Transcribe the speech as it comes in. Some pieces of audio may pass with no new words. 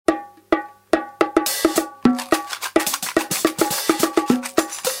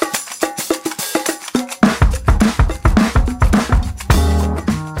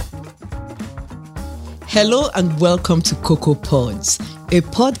Hello and welcome to Cocoa Pods, a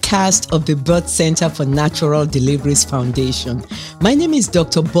podcast of the Birth Center for Natural Deliveries Foundation. My name is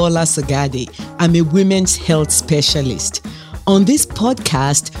Dr. Bola Sagade. I'm a women's health specialist. On this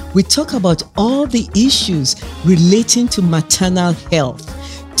podcast, we talk about all the issues relating to maternal health.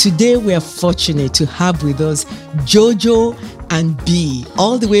 Today, we are fortunate to have with us Jojo and B,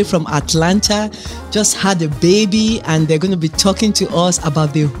 all the way from Atlanta, just had a baby, and they're going to be talking to us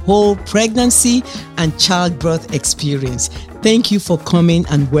about the whole pregnancy and childbirth experience. Thank you for coming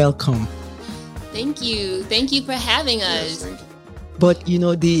and welcome. Thank you. Thank you for having us. Yes, But, you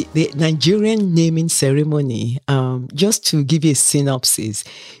know, the Nigerian naming ceremony, just to give you a synopsis,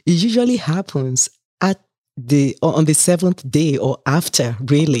 it usually happens on the seventh day or after,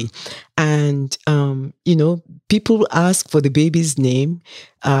 really. And, people ask for the baby's name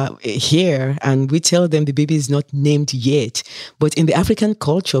here, and we tell them the baby is not named yet. But in the African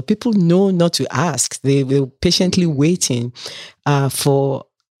culture, people know not to ask. They will patiently waiting for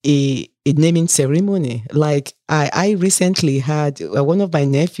a naming ceremony. Like I recently had, one of my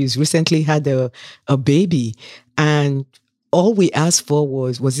nephews recently had a baby, and all we asked for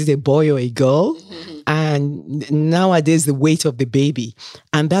was it a boy or a girl? Mm-hmm. And nowadays, the weight of the baby.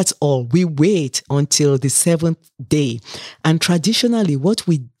 And that's all. We wait until the seventh day. And traditionally, what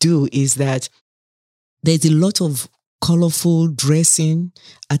we do is that there's a lot of colorful dressing,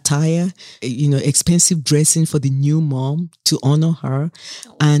 attire, expensive dressing for the new mom to honor her.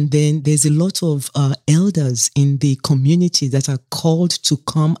 And then there's a lot of elders in the community that are called to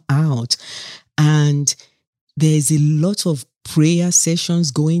come out. And there's a lot of prayer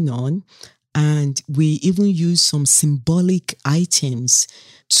sessions going on, and we even use some symbolic items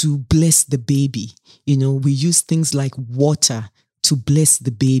to bless the baby. We use things like water to bless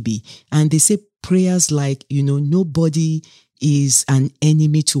the baby. And they say prayers like, nobody is an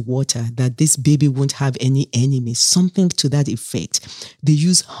enemy to water, that this baby won't have any enemies, something to that effect. They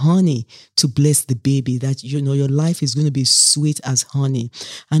use honey to bless the baby, that, your life is going to be sweet as honey.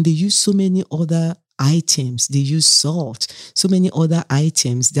 And they use so many other items. They use salt, so many other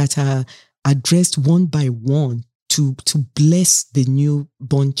items that are addressed one by one to bless the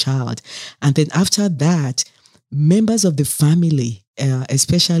newborn child. And then after that, members of the family,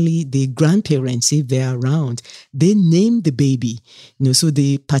 especially the grandparents, if they're around, they name the baby. So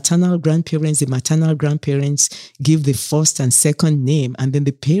the paternal grandparents, the maternal grandparents give the first and second name, and then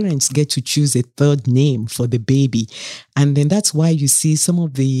the parents get to choose a third name for the baby. And then that's why you see some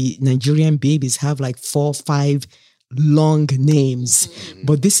of the Nigerian babies have like 4, 5 long names. Mm-hmm.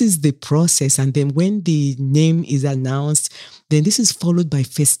 But this is the process. And then when the name is announced, then this is followed by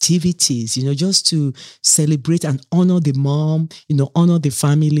festivities, just to celebrate and honor the mom, honor the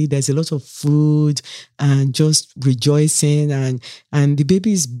family. There's a lot of food and just rejoicing. And the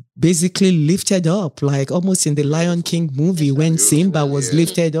baby is basically lifted up, like almost in the Lion King movie when Simba was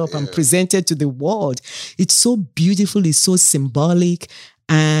lifted up and presented to the world. It's so beautiful. It's so symbolic.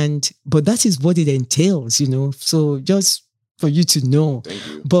 But that is what it entails, so just for you to know.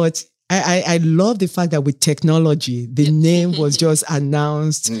 But I love the fact that with technology, the name was just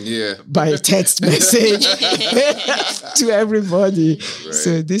announced by a text message to everybody. Right.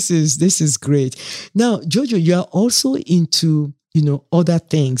 So this is great. Now, Jojo, you are also into, other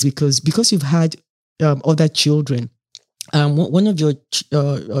things because you've had other children. One of your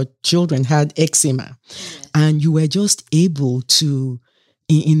children had eczema, and you were just able to,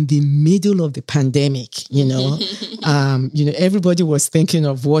 in the middle of the pandemic, everybody was thinking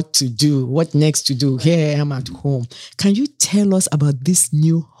of what to do, what next to do. Here I am at home. Can you tell us about this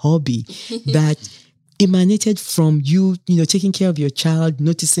new hobby that emanated from you, taking care of your child,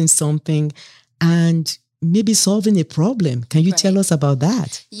 noticing something, and maybe solving a problem? Can you tell us about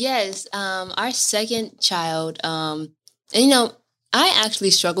that? Yes. Our second child, I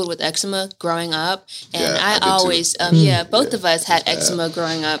actually struggled with eczema growing up, and I always, both of us had eczema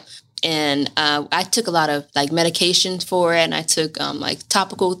growing up, and I took a lot of medications for it, and I took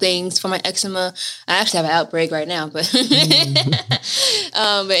topical things for my eczema. I actually have an outbreak right now, but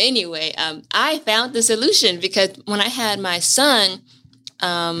but anyway, I found the solution because when I had my son,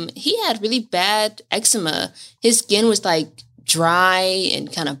 he had really bad eczema. His skin was dry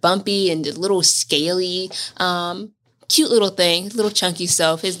and kind of bumpy and a little scaly. Cute little thing, his little chunky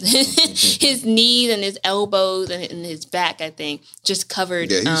self, his knees and his elbows and his back, I think, just covered.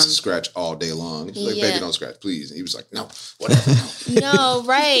 Yeah, he used to scratch all day long. He was like, baby, don't scratch, please. And he was like, no, whatever. No,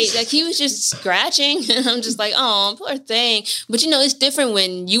 right. He was just scratching. And I'm just like, oh, poor thing. But, it's different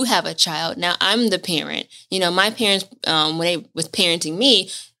when you have a child. Now, I'm the parent. My parents, when they was parenting me,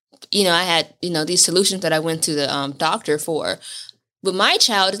 I had, these solutions that I went to the doctor for. with my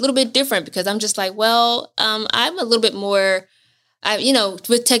child, it's a little bit different because I'm just like, well, I'm a little bit more,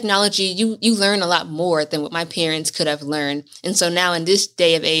 with technology, you learn a lot more than what my parents could have learned. And so now in this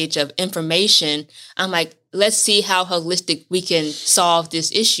day of age of information, I'm like, let's see how holistic we can solve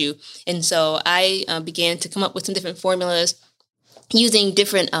this issue. And so I began to come up with some different formulas using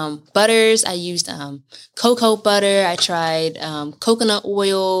different butters. I used cocoa butter. I tried coconut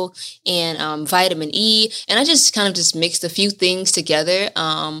oil and vitamin E. And I just kind of just mixed a few things together.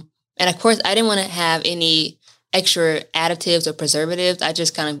 And of course, I didn't want to have any extra additives or preservatives. I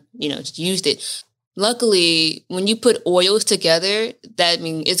just kind of, just used it. Luckily, when you put oils together, that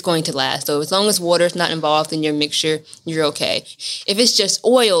means it's going to last. So as long as water is not involved in your mixture, you're okay. If it's just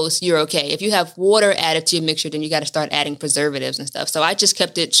oils, you're okay. If you have water added to your mixture, then you got to start adding preservatives and stuff. So I just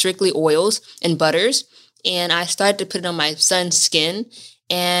kept it strictly oils and butters. And I started to put it on my son's skin.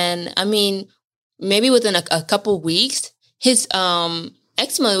 And I mean, maybe within a couple weeks, his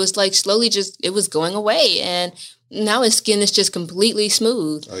eczema was like slowly it was going away. And now his skin is just completely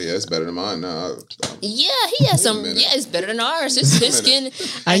smooth. Oh yeah, it's better than mine now. Yeah, he has some. Yeah, it's better than ours. His skin.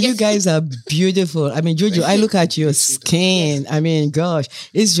 And you guys are beautiful. I mean, Jojo, I look at your skin. I mean, gosh,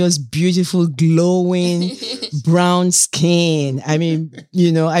 it's just beautiful, glowing, brown skin. I mean,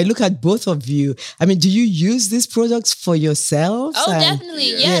 I look at both of you. I mean, do you use these products for yourselves? Oh, definitely.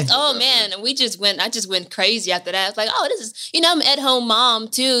 Yes. Yeah. Oh man, I just went crazy after that. I was like, oh, this is. I'm an at-home mom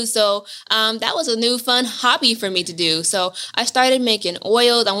too, so that was a new fun hobby for me to do. So I started making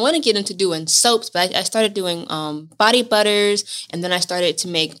oils. I want to get into doing soaps, but I started doing body butters, and then I started to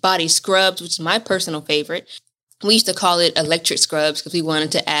make body scrubs, which is my personal favorite. We used to call it electric scrubs because we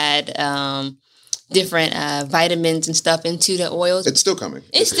wanted to add different vitamins and stuff into the oils. It's still coming.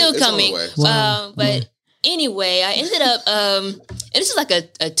 It's still coming. Wow. But anyway, I ended up, and this is like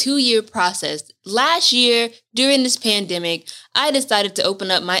a 2-year process. Last year, during this pandemic, I decided to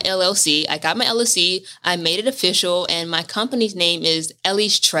open up my LLC. I got my LLC. I made it official, and my company's name is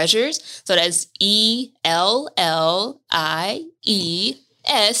Ellie's Treasures. So that's ELLIES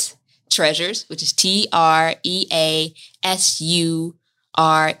Treasures, which is TREASURE.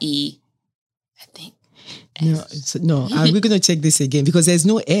 I think. No, we're going to check this again because there's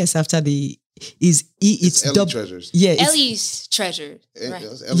no S after the. It's Ellie Treasures. Yeah, Ellie's Treasures. Right.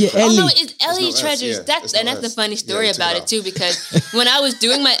 Yeah, Ellie. Oh no, it's Ellie's Treasures. Yeah, that's the funny story about it too, because when I was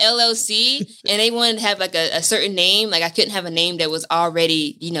doing my LLC and they wanted to have like a certain name, like I couldn't have a name that was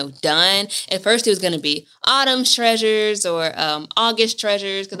already done. At first, it was going to be Autumn's Treasures or August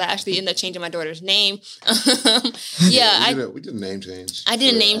Treasures, because I actually ended up changing my daughter's name. We did a name change. I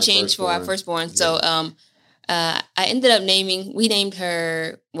did a name change for our firstborn. Yeah. So. I ended up we named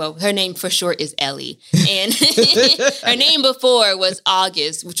her, her name for short is Ellie. And her name before was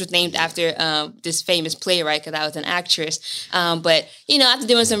August, which was named after this famous playwright because I was an actress. But, after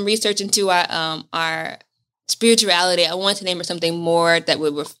doing some research into our spirituality, I wanted to name her something more that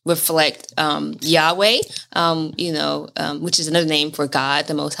would reflect Yahweh, which is another name for God,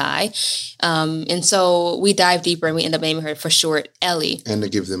 the Most High. And so we dive deeper and we end up naming her for short Ellie. And to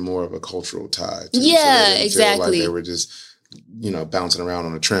give them more of a cultural tie. Too, yeah, so exactly. Feel like they were just, bouncing around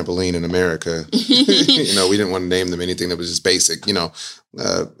on a trampoline in America. We didn't want to name them anything that was just basic.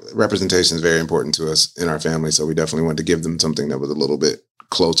 Representation is very important to us in our family. So we definitely wanted to give them something that was a little bit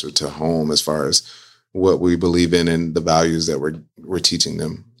closer to home as far as what we believe in and the values that we're teaching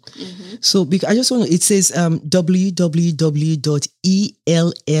them. Mm-hmm. So I just want to, it says www.ellie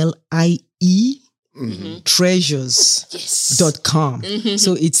treasures.com. Mm-hmm.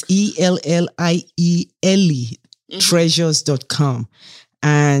 So it's ELLIE treasures.com.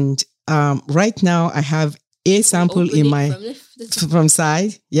 And right now I have a sample in my from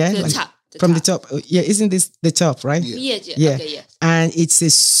side. Yeah. The top. The top. Yeah. Isn't this the top, right? Yeah. Okay, yeah. And it's a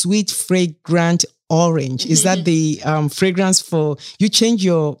sweet, fragrant orange. Is that the fragrance for you? Change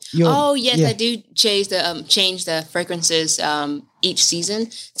your? Oh yes, yeah. I do change the fragrances each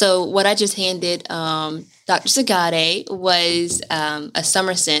season. So what I just handed Dr. Sagade was a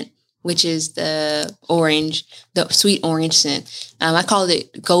summer scent, which is the sweet orange scent. I call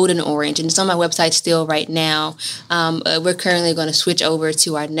it golden orange, and it's on my website still right now. We're currently going to switch over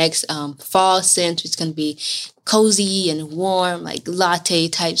to our next fall scent, which is going to be cozy and warm, like latte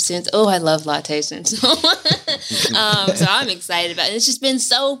type scents. Oh, I love latte scents. So I'm excited about it. It's just been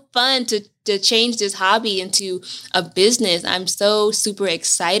so fun to change this hobby into a business. I'm so super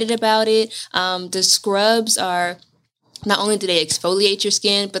excited about it. The scrubs are, not only do they exfoliate your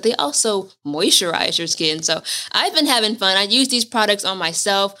skin, but they also moisturize your skin. So I've been having fun. I use these products on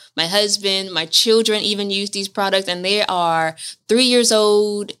myself, my husband, my children even use these products, and they are 3 years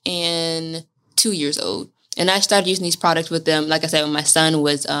old and 2 years old. And I started using these products with them, like I said, when my son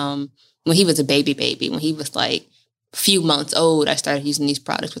was, when he was a baby, when he was like a few months old, I started using these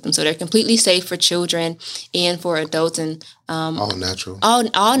products with them. So they're completely safe for children and for adults, and all natural,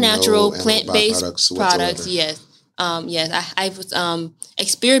 all natural, plant-based products. Yes. Yes, I was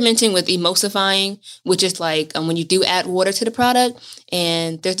experimenting with emulsifying, which is like when you do add water to the product,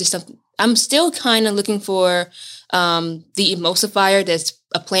 and there's just something. I'm still kind of looking for the emulsifier that's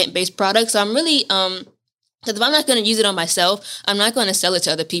a plant-based product. So I'm really because if I'm not going to use it on myself, I'm not going to sell it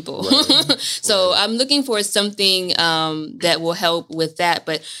to other people. Right. So I'm looking for something that will help with that.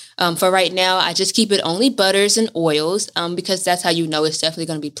 But for right now, I just keep it only butters and oils because that's how you know it's definitely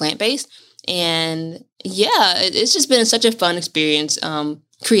going to be plant-based. And yeah, it's just been such a fun experience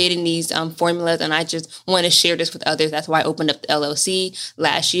creating these formulas, and I just want to share this with others. That's why I opened up the LLC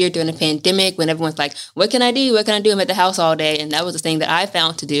last year during the pandemic when everyone's like, what can I do? What can I do? I'm at the house all day. And that was the thing that I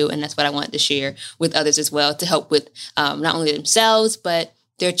found to do. And that's what I wanted to share with others as well, to help with not only themselves, but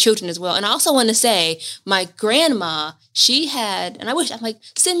their children as well. And I also want to say my grandma, she had, and I'm like,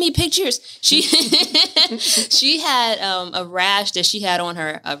 send me pictures. She had a rash that she had on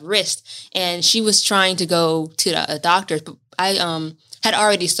her wrist, and she was trying to go to a doctor, but I had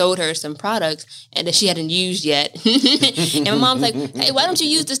already sold her some products and that she hadn't used yet. And my mom's like, hey, why don't you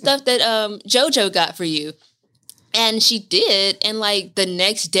use the stuff that JoJo got for you? And she did. And like the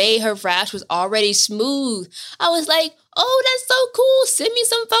next day, her rash was already smooth. I was like, oh, that's so cool. Send me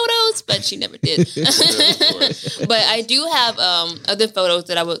some photos. But she never did. But I do have other photos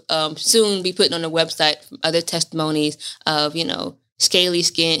that I will soon be putting on the website, other testimonies of, scaly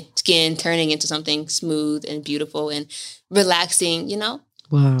skin turning into something smooth and beautiful and relaxing,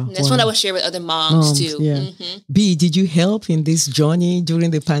 Wow. And that's what I would share with other moms too. Yeah. Mm-hmm. B, did you help in this journey during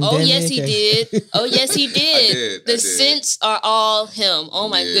the pandemic? Oh, yes, he did. Oh, yes, he did. The scents are all him. Oh,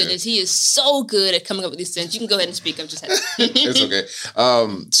 my goodness. He is so good at coming up with these scents. You can go ahead and speak. I'm just It's okay.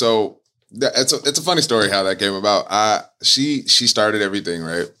 So it's a funny story how that came about. She started everything,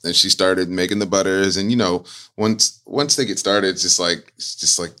 right? And she started making the butters, and once they get started, it's just like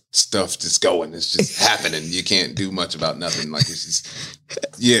stuff just going. It's just happening. You can't do much about nothing. Like it's just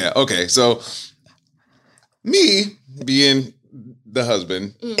okay. So me being the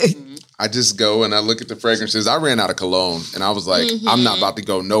husband, I just go and I look at the fragrances. I ran out of cologne, and I was like, I'm not about to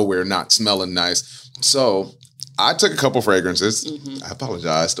go nowhere not smelling nice. So I took a couple fragrances. I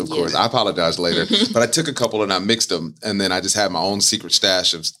apologized, of course. I apologized later. But I took a couple and I mixed them. And then I just had my own secret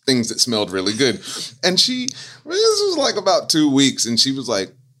stash of things that smelled really good. And this was like about 2 weeks. And she was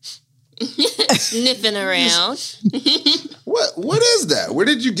like, sniffing around. What is that? Where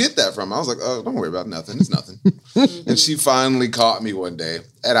did you get that from? I was like, oh, don't worry about nothing. It's nothing. And she finally caught me one day.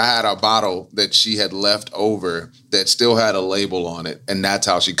 And I had a bottle that she had left over that still had a label on it. And that's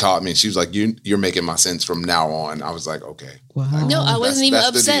how she caught me. And she was like, you're making my sense from now on. I was like, okay. Wow. No, I wasn't even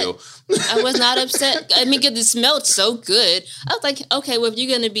upset. I was not upset. I mean, because it smelled so good. I was like, okay, well, if you're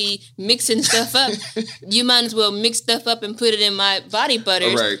going to be mixing stuff up, you might as well mix stuff up and put it in my body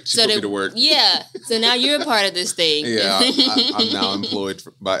butters. Right. She put me to work. Yeah. So now you're a part of this thing. Yeah. I'm now employed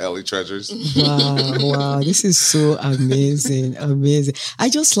by Ellie Treasures. Wow. This is so amazing. Amazing. I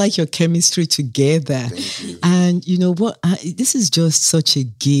just like your chemistry together. Thank you. And you know what? This is just such a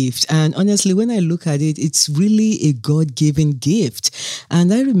gift. And honestly, when I look at it, it's really a God-given gift.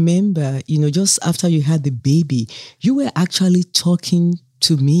 And I remember, just after you had the baby, you were actually talking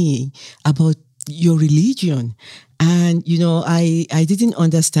to me about your religion. And, I didn't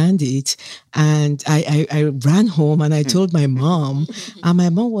understand it. And I ran home and I told my mom, and my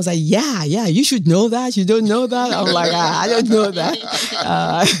mom was like, yeah, you should know that. You don't know that? I'm like, I don't know that.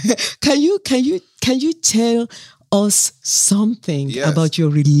 Can you tell us something about your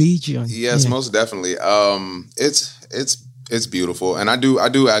religion? Yes, most definitely. It's beautiful. And I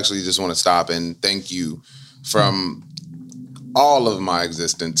do actually just want to stop and thank you from all of my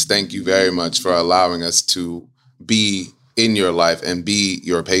existence. Thank you very much for allowing us to be in your life and be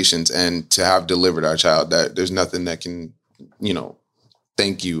your patients and to have delivered our child. That there's nothing that can,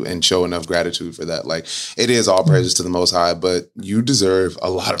 thank you and show enough gratitude for that. Like, it is all praises to the Most High, but you deserve a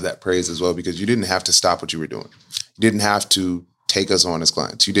lot of that praise as well, because you didn't have to stop what you were doing. You didn't have to take us on as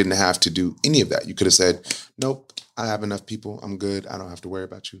clients. You didn't have to do any of that. You could have said, nope, I have enough people. I'm good. I don't have to worry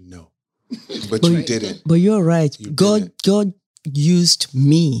about you. No, but you didn't. But you're right. God used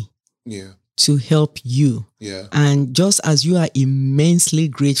me. Yeah. To help you. Yeah. And just as you are immensely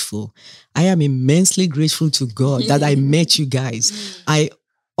grateful, I am immensely grateful to God that I met you guys. I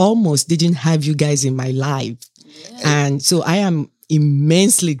almost didn't have you guys in my life. Yeah. And so I am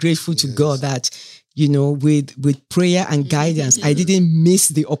immensely grateful to God that with prayer and guidance, I didn't miss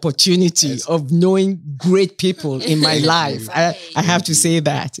the opportunity of knowing great people in my life. I have to say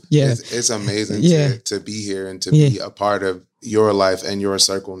that. Yeah. It's amazing to be here and to be a part of your life and your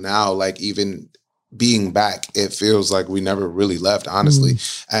circle now. Like, even being back, it feels like we never really left, honestly.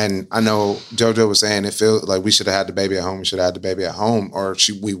 And I know JoJo was saying it feels like we should have had the baby at home. We should have had the baby at home, or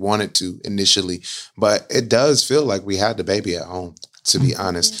we wanted to initially. But it does feel like we had the baby at home, to be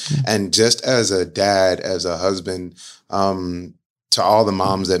honest. And just as a dad, as a husband, to all the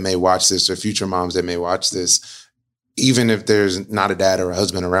moms that may watch this, or future moms that may watch this, even if there's not a dad or a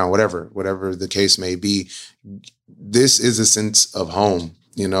husband around, whatever the case may be, this is a sense of home.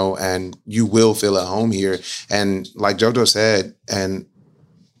 And you will feel at home here. And like JoJo said, and,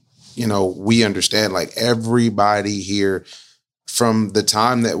 we understand, like, everybody here from the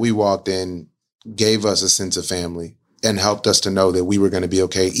time that we walked in gave us a sense of family and helped us to know that we were going to be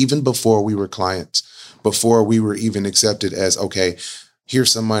okay, even before we were clients, before we were even accepted as, okay,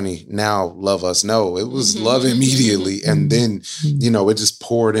 here's some money, now love us. No, it was love immediately. And then, it just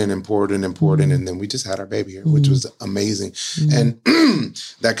poured in and poured in and poured in. And then we just had our baby here, which was amazing. And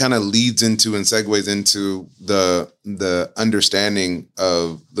that kind of leads into and segues into the understanding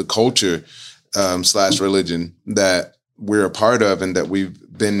of the culture / religion that we're a part of, and that we've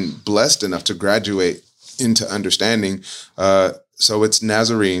been blessed enough to graduate into understanding. So it's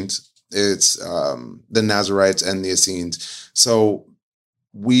Nazarenes, it's the Nazarites and the Essenes. So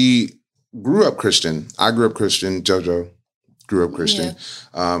we grew up Christian. I grew up Christian. JoJo grew up Christian.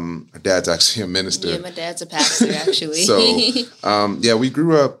 Yeah. My dad's actually a minister. Yeah, my dad's a pastor, actually. So, we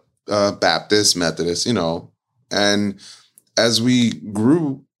grew up Baptist, Methodist, and as we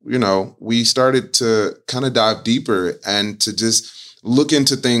grew, we started to kind of dive deeper and to just look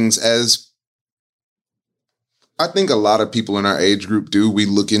into things as I think a lot of people in our age group do. We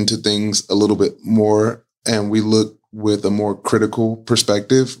look into things a little bit more, and we look with a more critical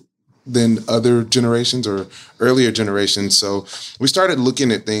perspective than other generations or earlier generations. So we started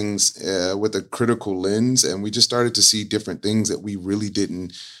looking at things with a critical lens, and we just started to see different things that we really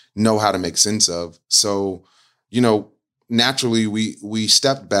didn't know how to make sense of. So, naturally we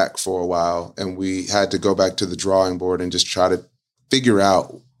stepped back for a while, and we had to go back to the drawing board and just try to figure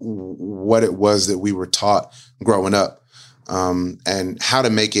out what it was that we were taught growing up. And how to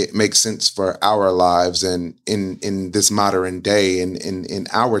make it make sense for our lives, and in this modern day and in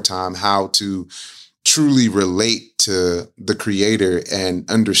our time, how to truly relate to the Creator and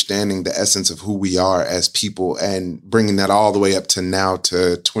understanding the essence of who we are as people, and bringing that all the way up to now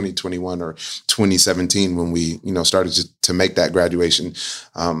to 2021 or 2017 when we, started to make that graduation.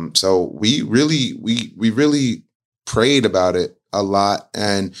 So we really prayed about it a lot,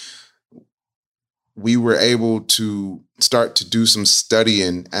 and we were able to start to do some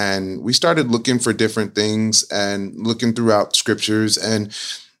studying, and we started looking for different things and looking throughout scriptures. And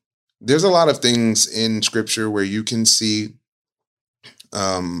there's a lot of things in scripture where you can see,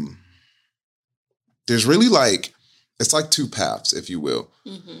 there's really it's like two paths, if you will.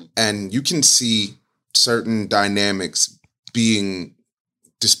 And you can see certain dynamics being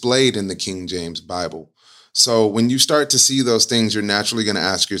displayed in the King James Bible. So when you start to see those things, you're naturally going to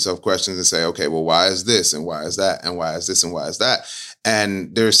ask yourself questions and say, okay, well, why is this? And why is that? And why is this? And why is that?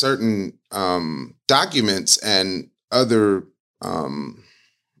 And there are certain documents and other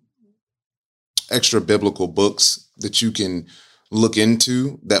extra biblical books that you can look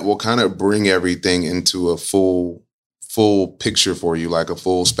into that will kind of bring everything into a full picture for you, like a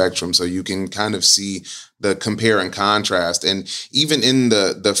full spectrum. So you can kind of see the compare and contrast. And even in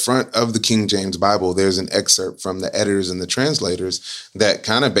the front of the King James Bible, there's an excerpt from the editors and the translators that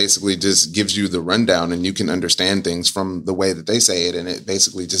kind of basically just gives you the rundown, and you can understand things from the way that they say it. And it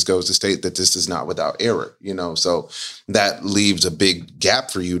basically just goes to state that this is not without error, so that leaves a big gap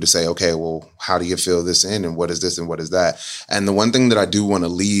for you to say, okay, well, how do you fill this in? And what is this? And what is that? And the one thing that I do want to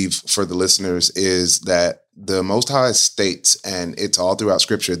leave for the listeners is that the Most High states, and it's all throughout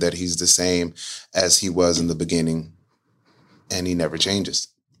scripture, that he's the same as he was in the beginning, and he never changes.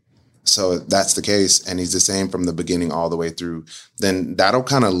 So if that's the case, and he's the same from the beginning all the way through, then that'll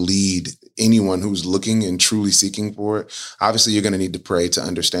kind of lead anyone who's looking and truly seeking for it. Obviously, you're going to need to pray to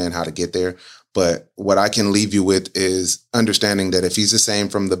understand how to get there. But what I can leave you with is understanding that if he's the same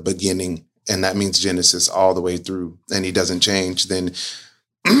from the beginning, and that means Genesis all the way through, and he doesn't change, then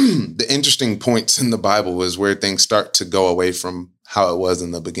the interesting points in the Bible is where things start to go away from how it was in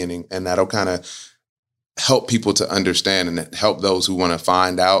the beginning. And that'll kind of help people to understand, and help those who want to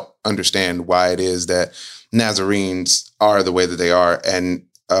find out, understand why it is that Nazarenes are the way that they are. And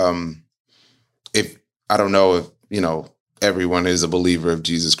if, I don't know if, everyone is a believer of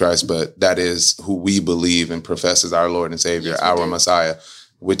Jesus Christ, but that is who we believe and profess as our Lord and Savior, yes, our Messiah,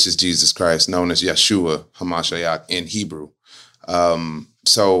 which is Jesus Christ, known as Yeshua HaMashiach in Hebrew.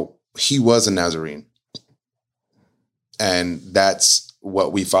 So he was a Nazarene. And that's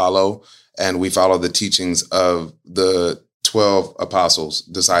what we follow. And we follow the teachings of the 12 apostles,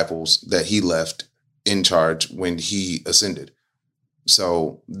 disciples that he left in charge when he ascended.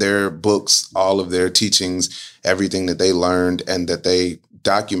 So their books, all of their teachings, everything that they learned and that they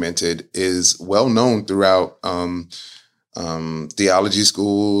documented is well known throughout theology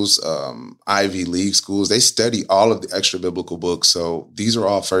schools, Ivy League schools. They study all of the extra biblical books. So these are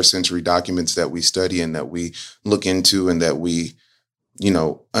all first century documents that we study and that we look into and that we,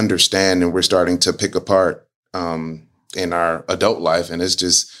 understand, and we're starting to pick apart in our adult life. And it's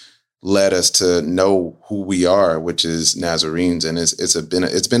just led us to know who we are, which is Nazarenes. And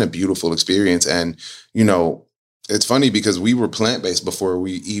it's been a beautiful experience. And, it's funny because we were plant-based before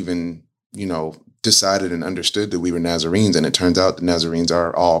we even, decided and understood that we were Nazarenes. And it turns out the Nazarenes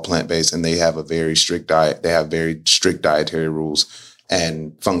are all plant-based and they have a very strict diet. They have very strict dietary rules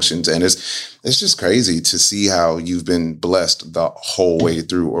and functions. And it's just crazy to see how you've been blessed the whole way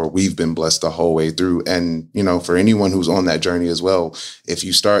through, or we've been blessed the whole way through. And, for anyone who's on that journey as well, if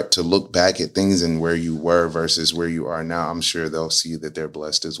you start to look back at things and where you were versus where you are now, I'm sure they'll see that they're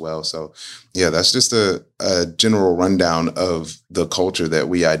blessed as well. So yeah, that's just a general rundown of the culture that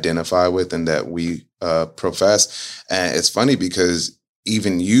we identify with and that we profess. And it's funny because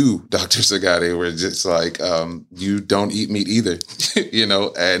even you, Dr. Sagade, were just like, you don't eat meat either,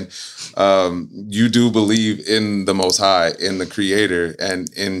 and you do believe in the Most High, in the Creator, and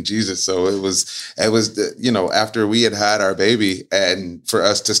in Jesus. So it was, after we had our baby, and for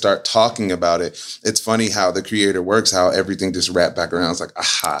us to start talking about it, it's funny how the Creator works, how everything just wrapped back around. It's like,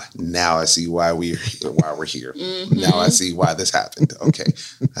 aha, now I see why we're here. Mm-hmm. Now I see why this happened. Okay,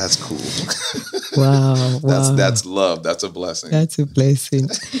 that's cool. Wow, that's love. That's a blessing. That's a blessing.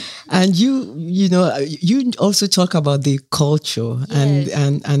 And you also talk about the culture,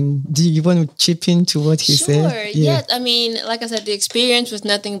 yes. and do you want to chip into what he said? Sure. Yeah. Yes. I mean, like I said, the experience was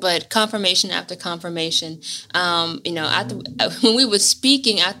nothing but confirmation after confirmation. After when we were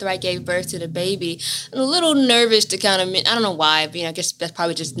speaking after I gave birth to the baby, I'm a little nervous to kind of, I don't know why, but I guess that's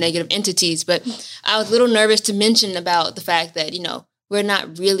probably just negative entities, but I was a little nervous to mention about the fact that, we're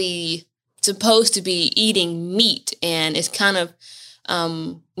not really supposed to be eating meat, and it's kind of,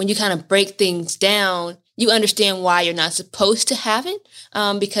 when you kind of break things down, you understand why you're not supposed to have it.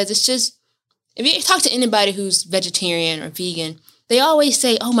 Because it's just, if you talk to anybody who's vegetarian or vegan, they always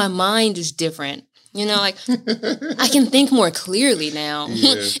say, oh, my mind is different. I can think more clearly now.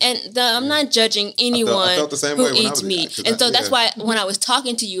 Yeah. And I'm not judging anyone I felt the same who eats meat. And so that's why when I was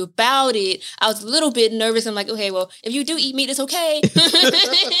talking to you about it, I was a little bit nervous. I'm like, okay, well, if you do eat meat, it's okay. But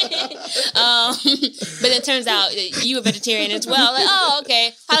it turns out you a vegetarian as well. Like, oh,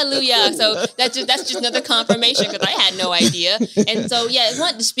 okay, hallelujah. So that's just another confirmation because I had no idea. And so, I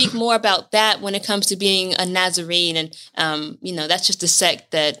wanted to speak more about that when it comes to being a Nazarene. And, that's just a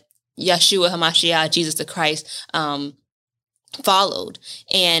sect that Yeshua HaMashiach, Jesus the Christ, followed.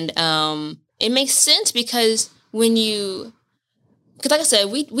 And it makes sense because because like I said,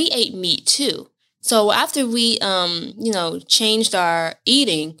 we ate meat too. So after we, changed our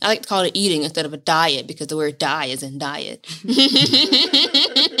eating, I like to call it eating instead of a diet because the word die is in diet.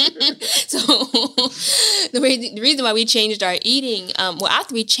 So the reason why we changed our eating,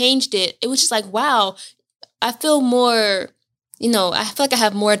 after we changed it, it was just like, wow, I feel more, I feel like I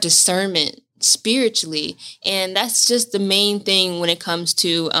have more discernment spiritually. And that's just the main thing when it comes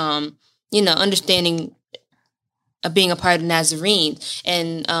to, understanding being a part of the Nazarene.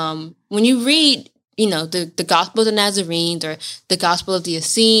 And when you read, the Gospel of the Nazarenes or the Gospel of the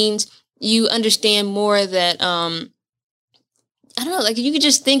Essenes, you understand more that, I don't know, like you could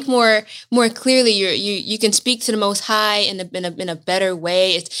just think more clearly. You can speak to the Most High in a better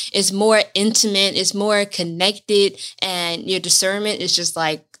way. It's more intimate. It's more connected, and your discernment is just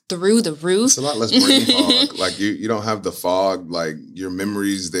like through the roof. It's a lot less brain fog. Like you don't have the fog. Like your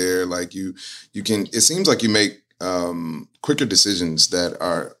memory's there. Like you can. It seems like you make quicker decisions that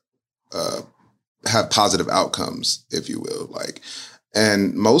are have positive outcomes, if you will. Like,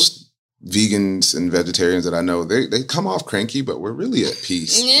 and most vegans and vegetarians that I know, they come off cranky, but we're really at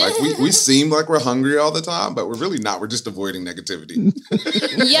peace. Like we seem like we're hungry all the time, but we're really not. We're just avoiding negativity.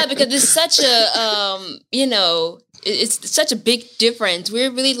 Yeah, because it's such a it's such a big difference.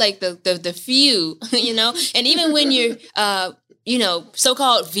 We're really like the few, and even when you're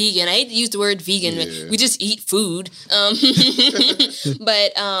so-called vegan. I hate to use the word vegan. Yeah. We just eat food.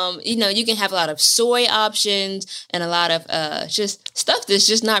 But, you can have a lot of soy options and a lot of just stuff that's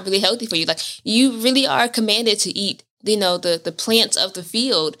just not really healthy for you. Like, you really are commanded to eat, the plants of the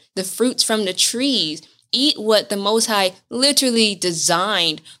field, the fruits from the trees. Eat what the Most High literally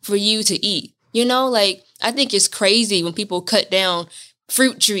designed for you to eat. I think it's crazy when people cut down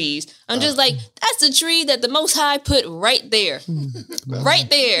fruit trees. I'm just like, that's a tree that the Most High put right there. Right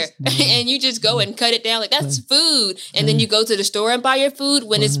there. And you just go and cut it down like that's food. And then you go to the store and buy your food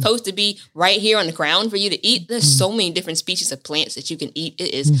when it's supposed to be right here on the ground for you to eat. There's so many different species of plants that you can eat.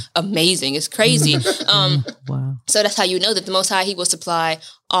 It is amazing. It's crazy. Wow. So that's how you know that the Most High, he will supply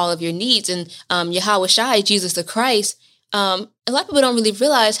all of your needs. And Yahweh Shai, Jesus the Christ, a lot of people don't really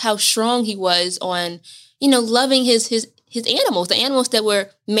realize how strong he was on, loving his animals, the animals that were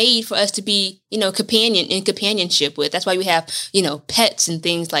made for us to be, companionship with. That's why we have, pets and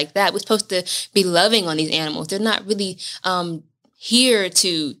things like that. We're supposed to be loving on these animals. They're not really here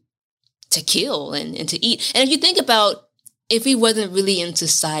to kill and to eat. And if you think about, if we wasn't really in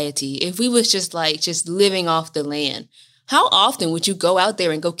society, if we was just living off the land, how often would you go out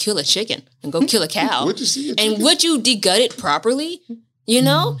there and go kill a chicken and go kill a cow? Would you see and would you degut it properly?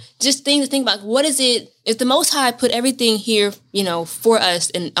 Just things to think about. What is it, if the Most High put everything here, for us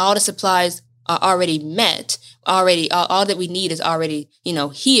and all the supplies are already met, all that we need is already,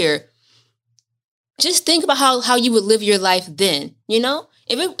 here. Just think about how you would live your life then, If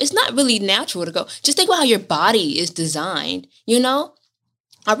it's not really natural to go, just think about how your body is designed,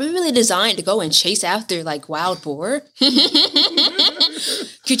 Are we really designed to go and chase after like wild boar?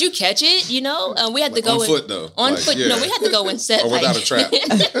 Could you catch it? We had to go on foot though. On foot. Yeah. No, we had to go and set. Or without a trap. So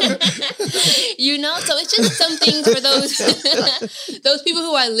it's just some things for those people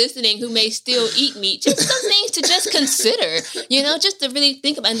who are listening who may still eat meat. Just some things to just consider. Just to really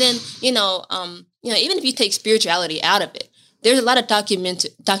think about. And then even if you take spirituality out of it, there's a lot of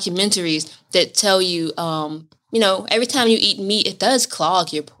documentaries that tell you. Every time you eat meat, it does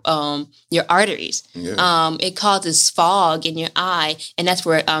clog your arteries. Yeah. It causes fog in your eye, and that's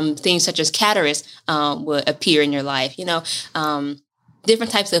where things such as cataracts will appear in your life.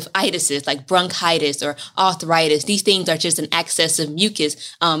 Different types of itises like bronchitis or arthritis. These things are just an excess of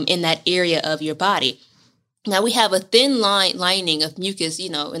mucus in that area of your body. Now, we have a thin lining of mucus,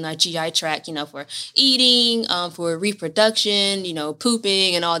 in our GI tract, for eating, for reproduction,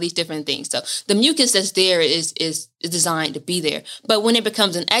 pooping and all these different things. So the mucus that's there is designed to be there. But when it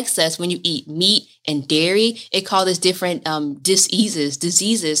becomes an excess, when you eat meat and dairy, it causes different diseases,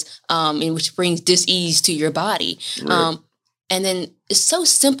 which brings dis-ease to your body. Right. And then it's so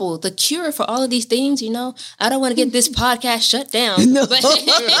simple. The cure for all of these things, I don't want to get this podcast shut down. No. But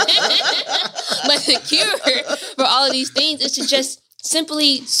the cure for all of these things is to just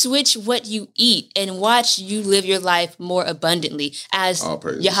simply switch what you eat and watch you live your life more abundantly. As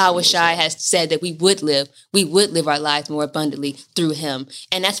Yahweh Shai has said that we would live our lives more abundantly through him.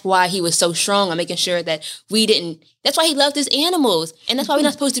 And that's why he was so strong on making sure that that's why he loved his animals. And that's why we're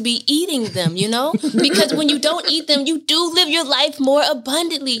not supposed to be eating them, because when you don't eat them, you do live your life more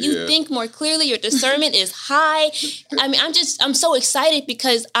abundantly. You think more clearly. Your discernment is high. I'm so excited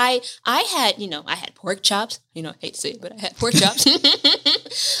because I had pork chops. I hate to say it, but I had pork chops.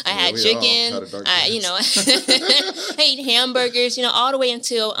 I had chicken. I ate hamburgers, all the way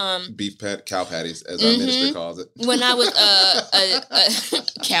until beef cow patties, as our minister calls it. When I was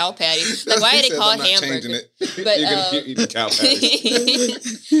a cow patty. Like, why are they called hamburgers? But eating cow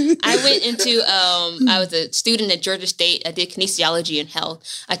patties. I went into I was a student at Georgia State. I did kinesiology and health.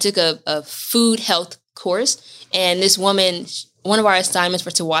 I took a food health course, and this woman, one of our assignments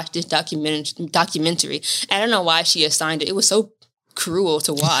was to watch this documentary. I don't know why she assigned it. It was so cruel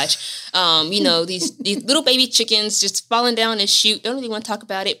to watch. These little baby chickens just falling down this chute. Don't really want to talk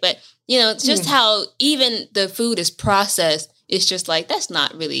about it, but just how even the food is processed. It's just like, that's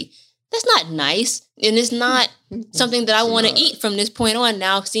not nice. And it's not something that I want to eat from this point on,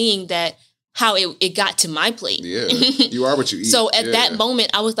 now seeing that how it got to my plate. Yeah, you are what you eat. So at that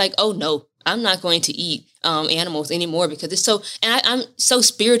moment, I was like, oh no, I'm not going to eat animals anymore, because it's so, and I'm so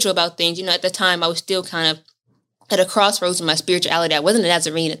spiritual about things. At the time I was still kind of at a crossroads in my spirituality. I wasn't a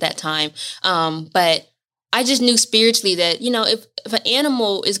Nazarene at that time. But I just knew spiritually that, if an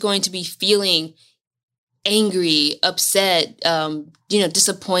animal is going to be feeling angry, upset,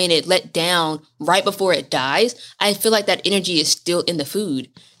 disappointed, let down right before it dies, I feel like that energy is still in the food.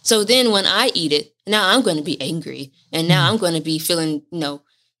 So then when I eat it, now I'm going to be angry, and now I'm going to be feeling,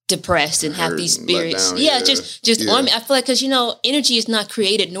 depressed and have these spirits. Just on me. I feel like, because, energy is not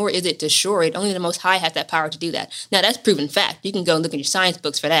created, nor is it destroyed. Only the Most High has that power to do that. Now, that's proven fact. You can go and look in your science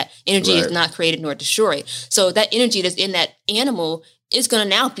books for that. Energy is not created nor destroyed. So that energy that's in that animal is going to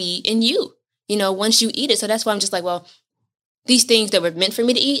now be in you, once you eat it. So that's why I'm just like, well, these things that were meant for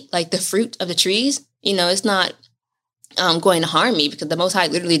me to eat, like the fruit of the trees, it's not going to harm me, because the Most High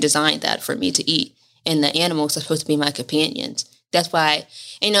literally designed that for me to eat. And the animals are supposed to be my companions. That's why,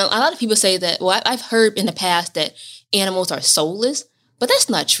 a lot of people say that, well, I've heard in the past that animals are soulless, but that's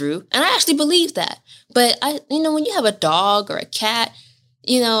not true. And I actually believe that. But when you have a dog or a cat,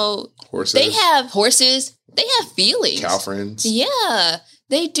 horses. They have feelings. Cow friends. Yeah,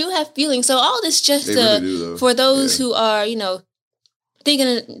 they do have feelings. So all this just for those who are,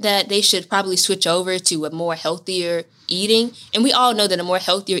 thinking that they should probably switch over to a more healthier eating. And we all know that a more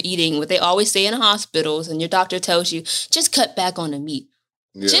healthier eating, what they always say in the hospitals, and your doctor tells you, just cut back on the meat.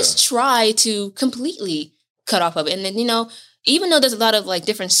 Yeah. Just try to completely cut off of it. And then, even though there's a lot of like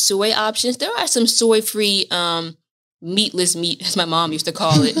different soy options, there are some soy-free meatless meat, as my mom used to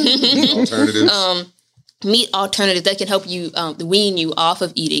call it. Alternatives. Meat alternatives that can help you wean you off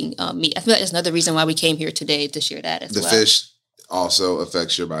of eating meat. I feel like that's another reason why we came here today, to share that as well. The fish also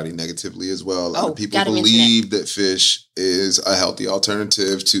affects your body negatively as well. A lot of people believe that fish is a healthy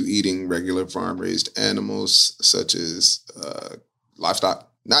alternative to eating regular farm-raised animals, such as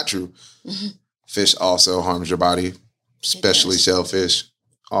livestock. Not true. Mm-hmm. Fish also harms your body, especially shellfish.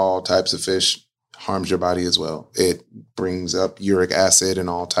 All types of fish harms your body as well. It brings up uric acid and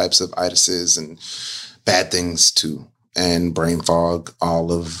all types of itises and bad things too, and brain fog,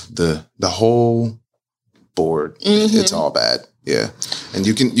 all of the whole board. Mm-hmm. It's all bad. Yeah. And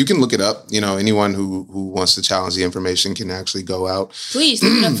you can look it up. Anyone who wants to challenge the information can actually go out. Please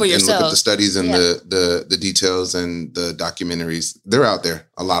look it up for yourself. And look at the studies and the details and the documentaries. They're out there,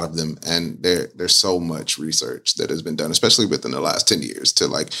 a lot of them. And there's so much research that has been done, especially within the last 10 years, to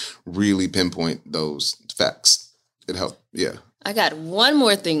like really pinpoint those facts. It helped. Yeah. I got one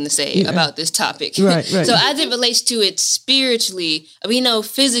more thing to say about this topic. Right. So as it relates to it spiritually, we know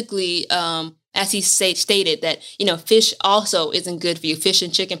physically, as he stated that, fish also isn't good for you. Fish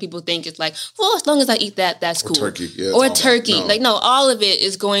and chicken, people think it's like, well, as long as I eat that, that's cool. Turkey. Yeah, or turkey. No, all of it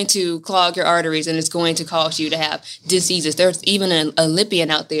is going to clog your arteries, and it's going to cause you to have diseases. There's even an Olympian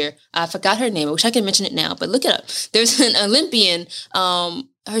out there. I forgot her name. I wish I could mention it now, but look it up. There's an Olympian.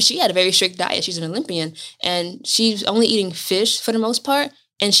 She had a very strict diet. She's an Olympian, and she's only eating fish for the most part,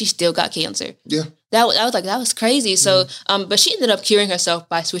 and she still got cancer. Yeah. That was crazy. So, but she ended up curing herself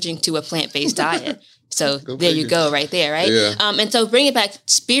by switching to a plant-based diet. So there you go, right there, right? Yeah. And so bring it back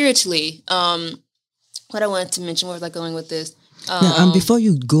spiritually. What I wanted to mention, where was I going with this? And before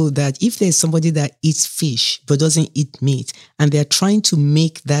you go, that if there's somebody that eats fish but doesn't eat meat, and they're trying to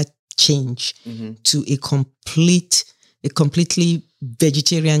make that change to a completely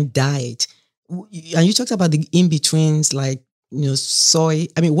vegetarian diet, and you talked about the in-betweens, like, soy.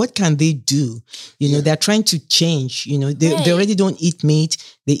 I mean, what can they do? They're trying to change. They already don't eat meat.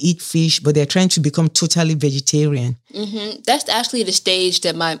 They eat fish, but they're trying to become totally vegetarian. Mm-hmm. That's actually the stage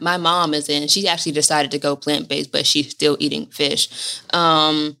that my mom is in. She actually decided to go plant-based, but she's still eating fish.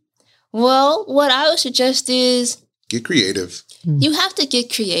 Well, what I would suggest is... get creative. You have to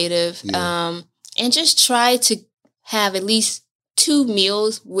get creative and just try to have at least 2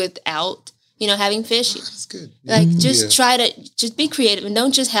 meals without... having fish. That's good. Like, just try to just be creative, and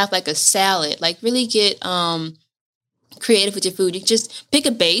don't just have like a salad. Like, really get creative with your food. You just pick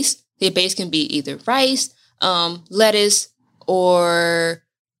a base. Your base can be either rice, lettuce, or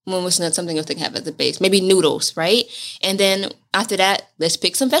something else they can have as a base. Maybe noodles, right? And then after that, let's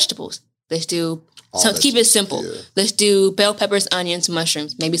pick some vegetables. Let's do keep it simple. Yeah. Let's do bell peppers, onions,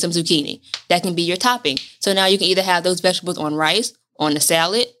 mushrooms, maybe some zucchini. That can be your topping. So now you can either have those vegetables on rice, on the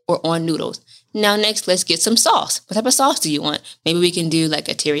salad, or on noodles. Now, next, let's get some sauce. What type of sauce do you want? Maybe we can do like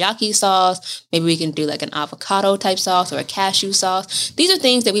a teriyaki sauce. Maybe we can do like an avocado type sauce or a cashew sauce. These are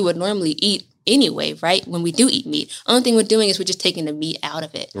things that we would normally eat anyway, right? When we do eat meat. Only thing we're doing is we're just taking the meat out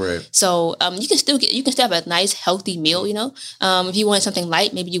of it. Right. So you can still have a nice healthy meal, If you want something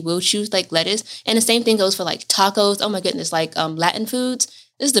light, maybe you will choose like lettuce. And the same thing goes for like tacos. Oh my goodness, like Latin foods.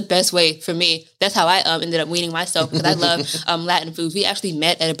 This is the best way for me. That's how I ended up weaning myself, because I love Latin foods. We actually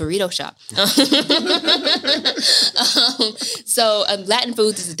met at a burrito shop. So Latin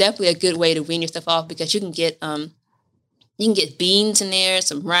foods is definitely a good way to wean yourself off, because you can get You can get beans in there,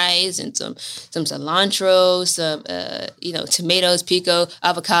 some rice, and some cilantro, some tomatoes, pico,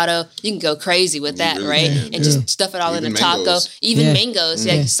 avocado. You can go crazy with that, really right? Can. And just stuff it all in a taco. Even mangoes,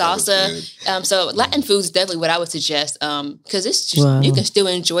 salsa. So Latin food is definitely what I would suggest because it's just you can still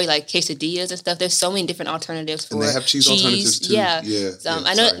enjoy like quesadillas and stuff. There's so many different alternatives for and they have cheese alternatives too.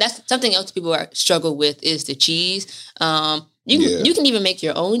 I know that's something else people struggle with is the cheese. You can even make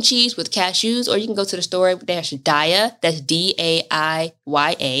your own cheese with cashews, or you can go to the store. There's Daiya. That's DAIYA.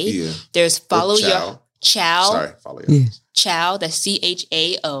 Yeah. There's Follow Your Chao. That's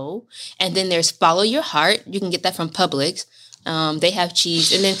CHAO. And then there's Follow Your Heart. You can get that from Publix. They have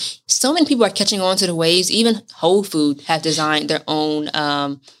cheese, and then so many people are catching on to the waves. Even Whole Foods have designed their own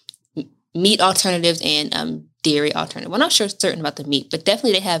meat alternatives and dairy alternative. Well, I'm not certain about the meat, but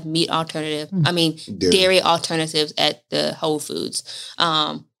definitely they have meat alternative. Dairy alternatives at the Whole Foods.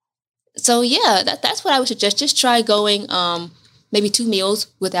 So yeah, that's what I would suggest. Just try going maybe 2 meals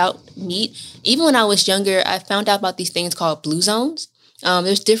without meat. Even when I was younger, I found out about these things called blue zones.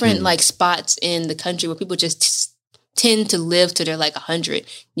 There's different like spots in the country where people just tend to live till they're like 100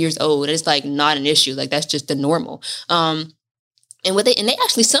 years old. It's like not an issue. Like that's just the normal. And they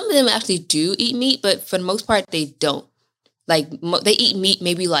actually, some of them actually do eat meat, but for the most part, they don't. Like they eat meat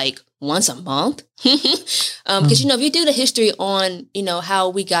maybe like once a month. Because, if you do the history on, how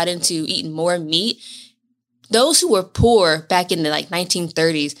we got into eating more meat, those who were poor back in the like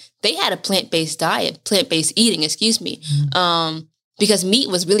 1930s, they had a plant-based eating, because meat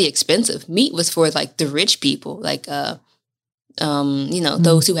was really expensive. Meat was for like the rich people, like,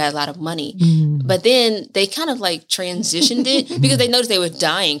 those who had a lot of money. But then they kind of like transitioned it because they noticed they were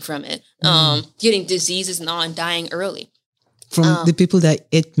dying from it, getting diseases and all and dying early. From the people that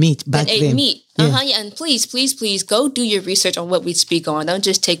ate meat back then. Ate meat. And please go do your research on what we speak on. Don't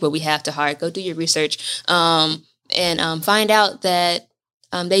just take what we have to heart. Go do your research and find out that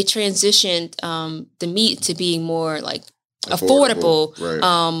they transitioned the meat to being more like affordable right.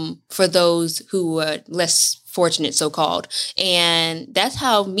 For those who were less fortunate, so-called. And that's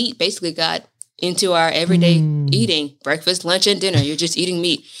how meat basically got into our everyday eating. Breakfast, lunch, and dinner. You're just eating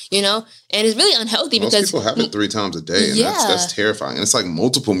meat, And it's really unhealthy Most because people have it 3 times a day, and that's terrifying. And it's like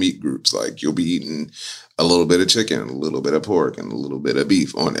multiple meat groups. Like you'll be eating a little bit of chicken, a little bit of pork, and a little bit of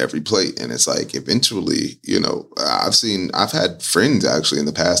beef on every plate. And it's like eventually, I've had friends actually in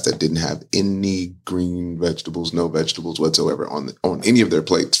the past that didn't have any green vegetables, no vegetables whatsoever on any of their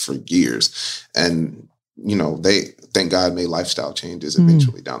plates for years. And they, thank God, made lifestyle changes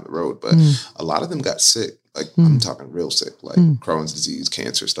eventually down the road. But a lot of them got sick. Like I'm talking real sick, like Crohn's disease,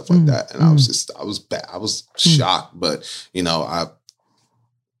 cancer, stuff like that. And I was bad. I was shocked. But, it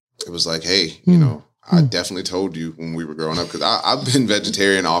was like, hey, I definitely told you when we were growing up, because I've been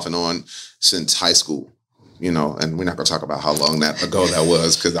vegetarian off and on since high school. And we're not going to talk about how long ago that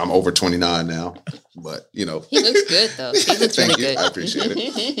was, because I'm over 29 now. But, He looks good, though. He looks really good. I appreciate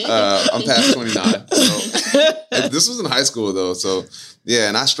it. I'm past 29. So this was in high school, though. So, yeah,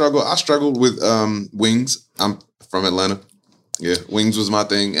 and I struggled with wings. I'm from Atlanta. Yeah, wings was my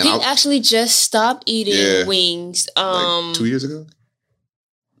thing. And I actually just stopped eating wings. Like 2 years ago?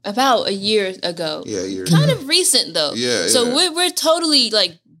 About a year ago. Yeah, a year kind of recent, though. Yeah. So we're totally,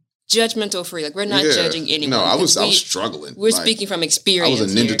 like, judgmental free. Like, we're not judging anyone. No, I was struggling. We're speaking from experience. I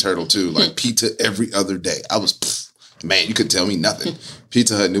was a Ninja Turtle too, like pizza every other day. I was, man, you couldn't tell me nothing.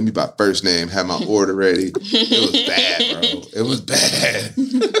 Pizza Hut knew me by first name, had my order ready. It was bad, bro. It was bad.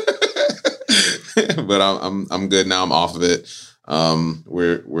 But I'm good now. I'm off of it.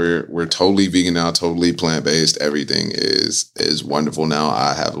 We're totally vegan now, totally plant-based. Everything is wonderful now.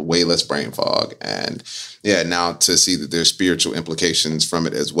 I have way less brain fog, and now to see that there's spiritual implications from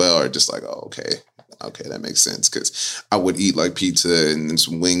it as well are just like, oh, okay, that makes sense. Because I would eat like pizza and then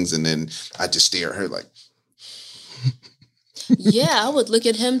some wings, and then I just stare at her like. Yeah, I would look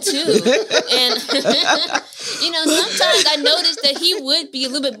at him too. And, sometimes I noticed that he would be a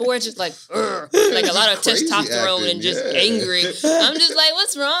little bit more just like a lot of testosterone and just angry. I'm just like,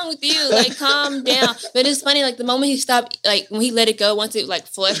 what's wrong with you? Like, calm down. But it's funny, like the moment he stopped, like when he let it go, once it like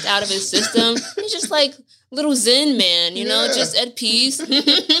flushed out of his system, he's just like little Zen man, just at peace. And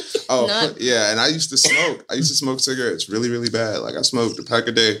I used to smoke. I used to smoke cigarettes really, really bad. Like I smoked a pack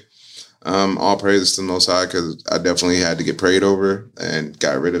a day. All praises to the Most High, because I definitely had to get prayed over and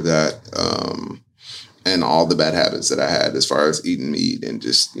got rid of that. And all the bad habits that I had as far as eating meat and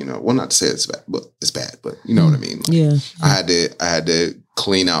just, not to say it's bad, but you know what I mean? Like, I had to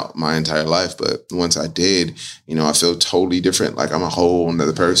clean out my entire life. But once I did, I feel totally different. Like I'm a whole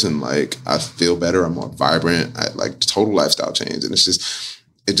another person. Like I feel better. I'm more vibrant. I like total lifestyle change. And it's just,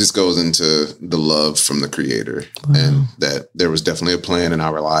 it just goes into the love from the Creator, and that there was definitely a plan in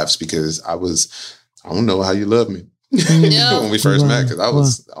our lives, because I don't know how you love me. When we first met, because I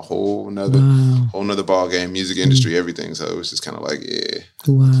was a whole nother ball game, music industry, everything. So it was just kind of like, I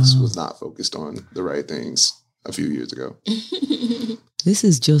just was not focused on the right things a few years ago. This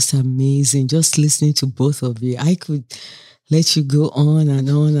is just amazing. Just listening to both of you, I could let you go on and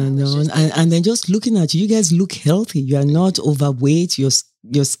on and on. And then just looking at you guys look healthy. You are not overweight. Your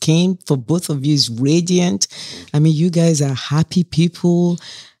skin for both of you is radiant. I mean, you guys are happy people.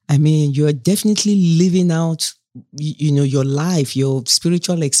 I mean, you're definitely living out, your life, your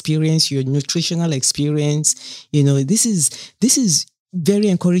spiritual experience, your nutritional experience. This is very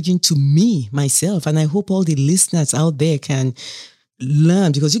encouraging to me, myself. And I hope all the listeners out there can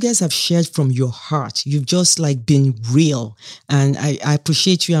learn, because you guys have shared from your heart. You've just been real. And I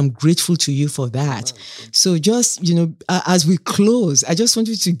appreciate you. I'm grateful to you for that. So just, as we close, I just want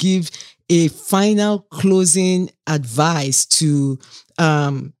you to give a final closing advice to,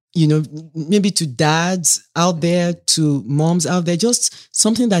 maybe to dads out there, to moms out there, just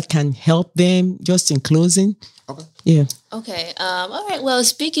something that can help them, just in closing. Okay. Yeah. Okay. All right. Well,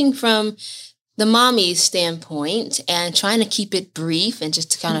 speaking from the mommy's standpoint and trying to keep it brief and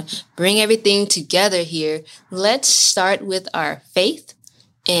just to kind of bring everything together here, let's start with our faith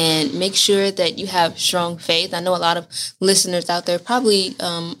and make sure that you have strong faith. I know a lot of listeners out there probably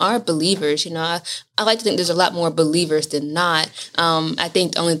are believers. I like to think there's a lot more believers than not. I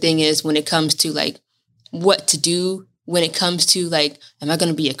think the only thing is when it comes to what to do, when it comes to am I going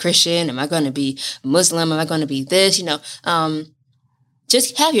to be a Christian? Am I going to be Muslim? Am I going to be this?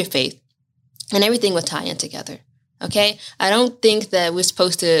 Just have your faith and everything will tie in together. Okay. I don't think that we're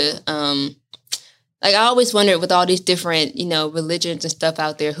supposed to, I always wonder with all these different, religions and stuff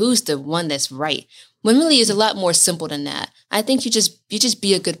out there, who's the one that's right? When really is a lot more simple than that. I think you just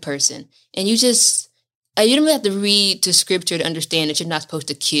be a good person, and you don't really have to read the scripture to understand that you're not supposed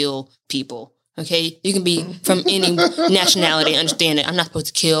to kill people. Okay. You can be from any nationality, understand it. I'm not supposed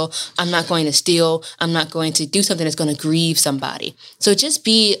to kill. I'm not going to steal. I'm not going to do something that's going to grieve somebody. So just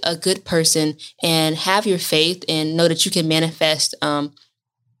be a good person and have your faith and know that you can manifest,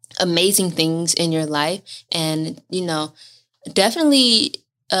 amazing things in your life, and definitely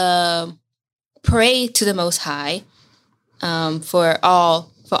pray to the Most High for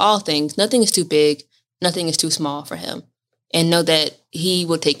all things. Nothing is too big, nothing is too small for Him, and know that He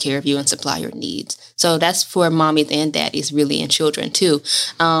will take care of you and supply your needs. So that's for mommies and daddies, really, and children too.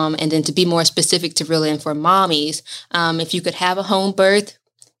 And then to be more specific to really and for mommies, if you could have a home birth,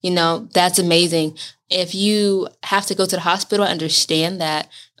 that's amazing. If you have to go to the hospital, understand that.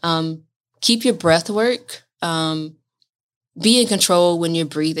 Keep your breath work. Be in control when you're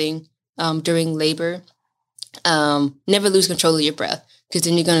breathing during labor. Never lose control of your breath, because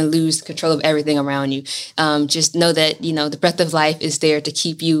then you're going to lose control of everything around you. Just know that, the breath of life is there to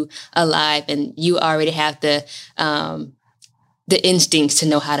keep you alive, and you already have the instincts to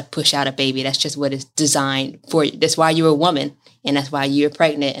know how to push out a baby. That's just what it's designed for. That's why you're a woman. And that's why you're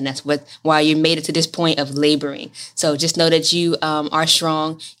pregnant, and that's why you made it to this point of laboring. So just know that you are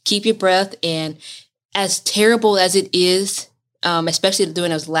strong. Keep your breath. And as terrible as it is, especially during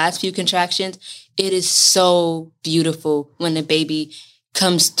those last few contractions, it is so beautiful when the baby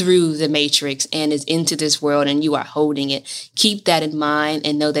comes through the matrix and is into this world and you are holding it. Keep that in mind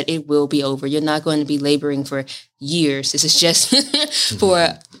and know that it will be over. You're not going to be laboring for years. This is just for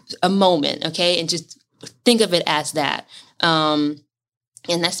a moment, okay? And just think of it as that. And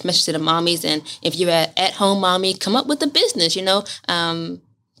that's a message to the mommies. And if you're at home mommy, come up with a business,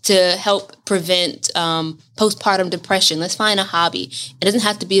 to help prevent postpartum depression. Let's find a hobby. It doesn't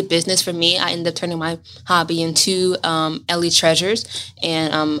have to be a business. For me, I ended up turning my hobby into Ellie Treasures,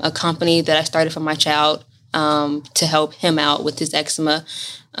 and a company that I started for my child to help him out with his eczema.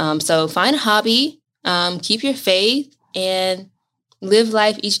 So find a hobby, keep your faith, and live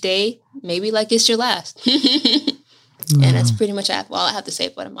life each day, maybe like it's your last. And that's pretty much all I have to say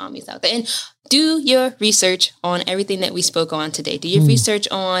for the mommies out there. And do your research on everything that we spoke on today. Do your research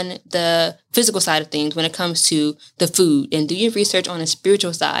on the physical side of things when it comes to the food, and do your research on the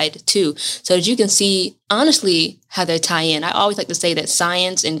spiritual side too, so that you can see honestly how they tie in. I always like to say that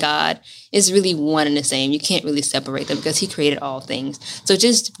science and God is really one and the same. You can't really separate them because He created all things. So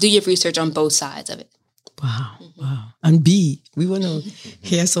just do your research on both sides of it. Wow. Wow. And B, we want to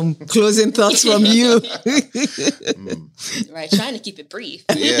hear some closing thoughts from you. Right. Trying to keep it brief.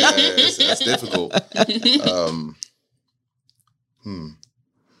 Yeah, that's difficult.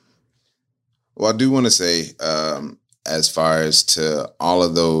 Well, I do want to say, as far as to all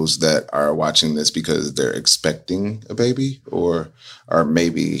of those that are watching this because they're expecting a baby or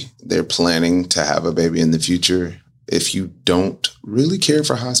maybe they're planning to have a baby in the future. If you don't really care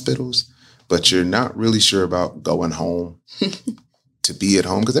for hospitals, but you're not really sure about going home to be at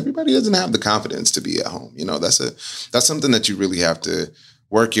home, because everybody doesn't have the confidence to be at home. You know, that's something that you really have to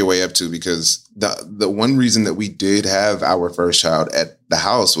work your way up to, because the one reason that we did have our first child at the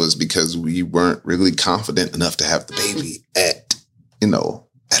house was because we weren't really confident enough to have the baby at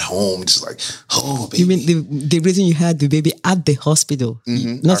home, just like, oh, baby. You mean the reason you had the baby at the hospital,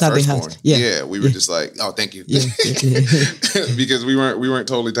 not at the house? Yeah, we were just like, oh, thank you, because we weren't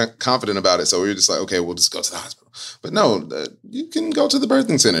totally confident about it, so we were just like, okay, we'll just go to the hospital. But no, you can go to the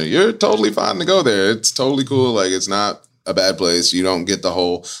birthing center. You're totally fine to go there. It's totally cool. Like, it's not a bad place. You don't get the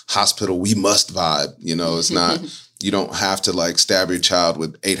whole hospital we must vibe. You know, it's not. You don't have to like stab your child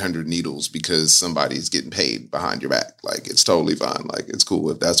with 800 needles because somebody's getting paid behind your back. Like, it's totally fine. Like, it's cool.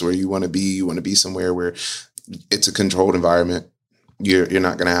 If that's where you want to be, you want to be somewhere where it's a controlled environment. You're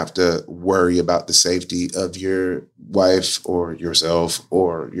not going to have to worry about the safety of your wife or yourself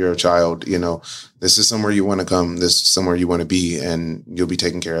or your child. You know, this is somewhere you want to come. This is somewhere you want to be, and you'll be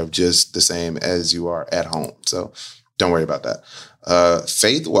taken care of just the same as you are at home. So don't worry about that.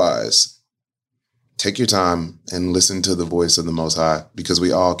 Faith-wise, take your time and listen to the voice of the Most High, because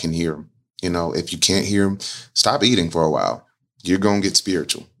we all can hear him. You know, if you can't hear him, stop eating for a while. You're going to get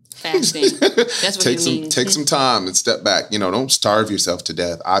spiritual. Fasting. That's what it means. Take some time and step back. You know, don't starve yourself to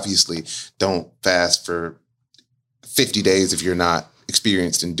death. Obviously, don't fast for 50 days if you're not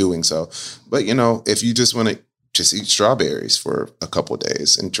experienced in doing so. But, you know, if you just want to just eat strawberries for a couple of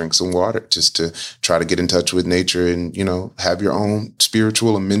days and drink some water just to try to get in touch with nature and, you know, have your own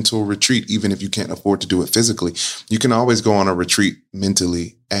spiritual and mental retreat. Even if you can't afford to do it physically, you can always go on a retreat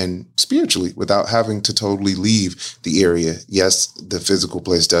mentally and spiritually without having to totally leave the area. Yes, the physical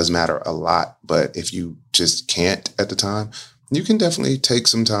place does matter a lot, but if you just can't at the time, you can definitely take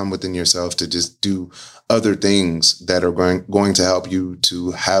some time within yourself to just do other things that are going to help you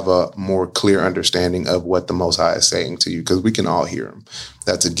to have a more clear understanding of what the Most High is saying to you, because we can all hear him.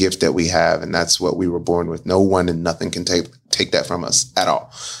 That's a gift that we have, and that's what we were born with. No one and nothing can take that from us at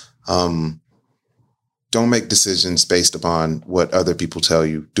all. Don't make decisions based upon what other people tell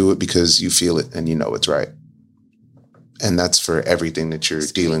you. Do it because you feel it and you know it's right. And that's for everything that you're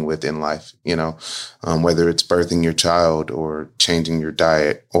dealing with in life, you know, whether it's birthing your child or changing your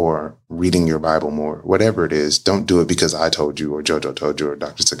diet or reading your Bible more, whatever it is. Don't do it because I told you or JoJo told you or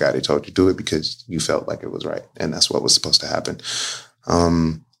Dr. Sagadi told you. Do it because you felt like it was right. And that's what was supposed to happen.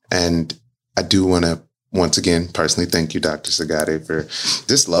 And I do want to once again personally thank you, Dr. Sagadi, for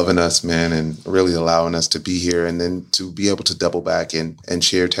just loving us, man, and really allowing us to be here, and then to be able to double back and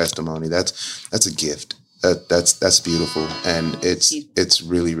share testimony. That's a gift. That's beautiful, and it's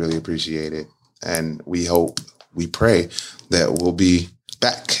really, really appreciated. And we pray that we'll be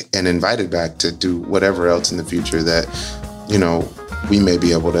back and invited back to do whatever else in the future that, you know, we may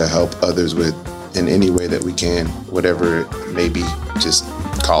be able to help others with in any way that we can, whatever it may be. Just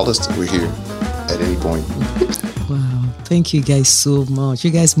call us. We're here at any point. Wow. Thank you guys so much.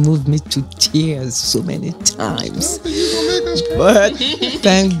 You guys moved me to tears so many times. But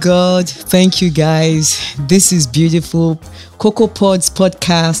thank God. Thank you guys. This is beautiful. Cocoa Pods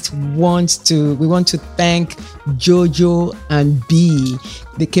podcast we want to thank Jojo and B.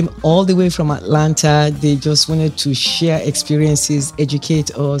 They came all the way from Atlanta. They just wanted to share experiences,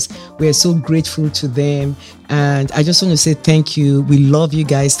 educate us. We are so grateful to them. And I just want to say thank you. We love you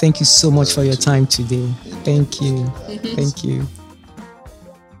guys. Thank you so much for your time today. Thank you. Thank you.